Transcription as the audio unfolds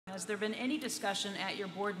Has there been any discussion at your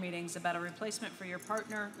board meetings about a replacement for your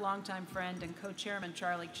partner, longtime friend, and co-chairman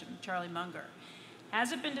Charlie Munger?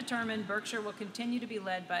 Has it been determined Berkshire will continue to be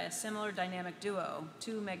led by a similar dynamic duo?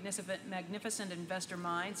 Two magnificent investor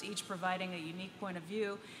minds, each providing a unique point of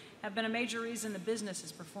view, have been a major reason the business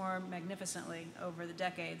has performed magnificently over the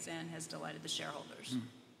decades and has delighted the shareholders.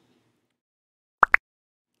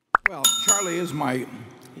 Well, Charlie is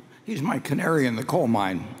he's my canary in the coal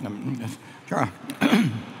mine.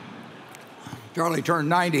 Charlie turned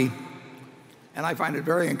 90, and I find it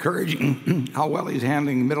very encouraging how well he's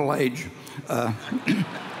handling middle age.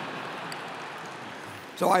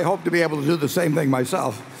 So I hope to be able to do the same thing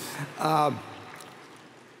myself.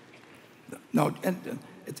 No, and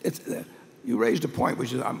you raised a point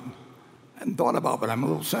which is I hadn't thought about, but I'm a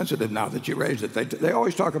little sensitive now that you raised it. They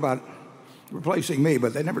always talk about replacing me,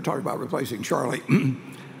 but they never talk about replacing Charlie.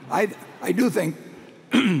 I do think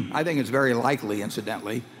I think it's very likely,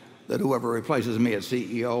 incidentally, that whoever replaces me as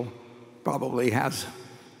CEO probably has,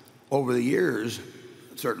 over the years,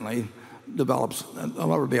 certainly develops. They'll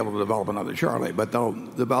never be able to develop another Charlie, but they'll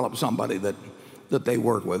develop somebody that they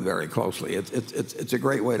work with very closely. It's a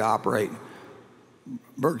great way to operate.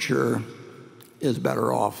 Berkshire is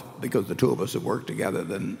better off because the two of us have worked together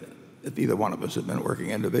than if either one of us had been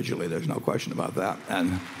working individually. There's no question about that.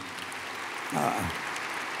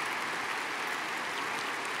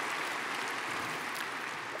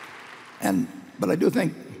 But I do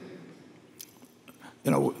think,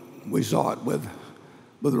 we saw it with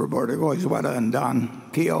Roberto Goizueta and Don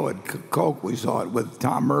Keogh at Coke. We saw it with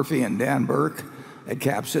Tom Murphy and Dan Burke at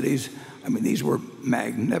Cap Cities. I mean, these were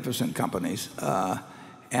magnificent companies.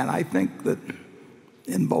 And I think that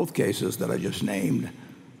in both cases that I just named,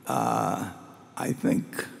 I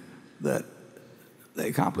think that they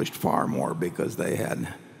accomplished far more because they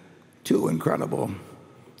had two incredible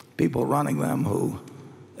people running them who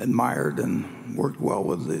admired and worked well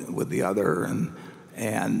with the other,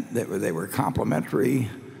 and they were complementary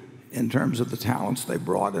in terms of the talents they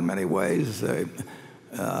brought in many ways. It's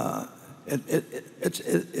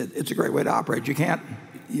a great way to operate. You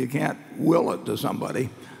can't will it to somebody,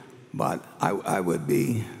 but I would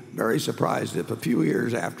be very surprised if a few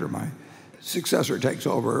years after my successor takes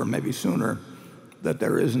over, or maybe sooner, that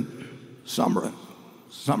there isn't some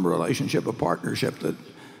relationship, a partnership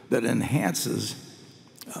that enhances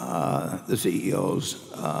the CEO's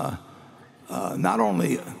not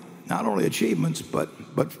only achievements but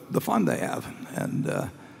the fun they have.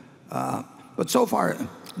 But so far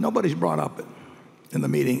nobody's brought up in the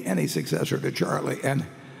meeting any successor to Charlie, and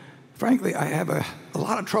frankly I have a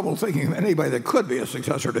lot of trouble thinking of anybody that could be a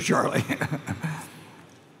successor to Charlie.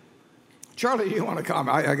 Charlie, do you want to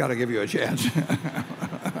comment? I got to give you a chance.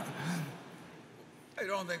 I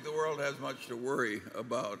don't think the world has much to worry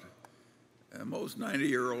about. Most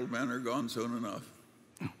 90-year-old men are gone soon enough.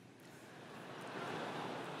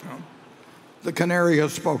 The canary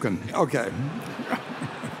has spoken. Okay.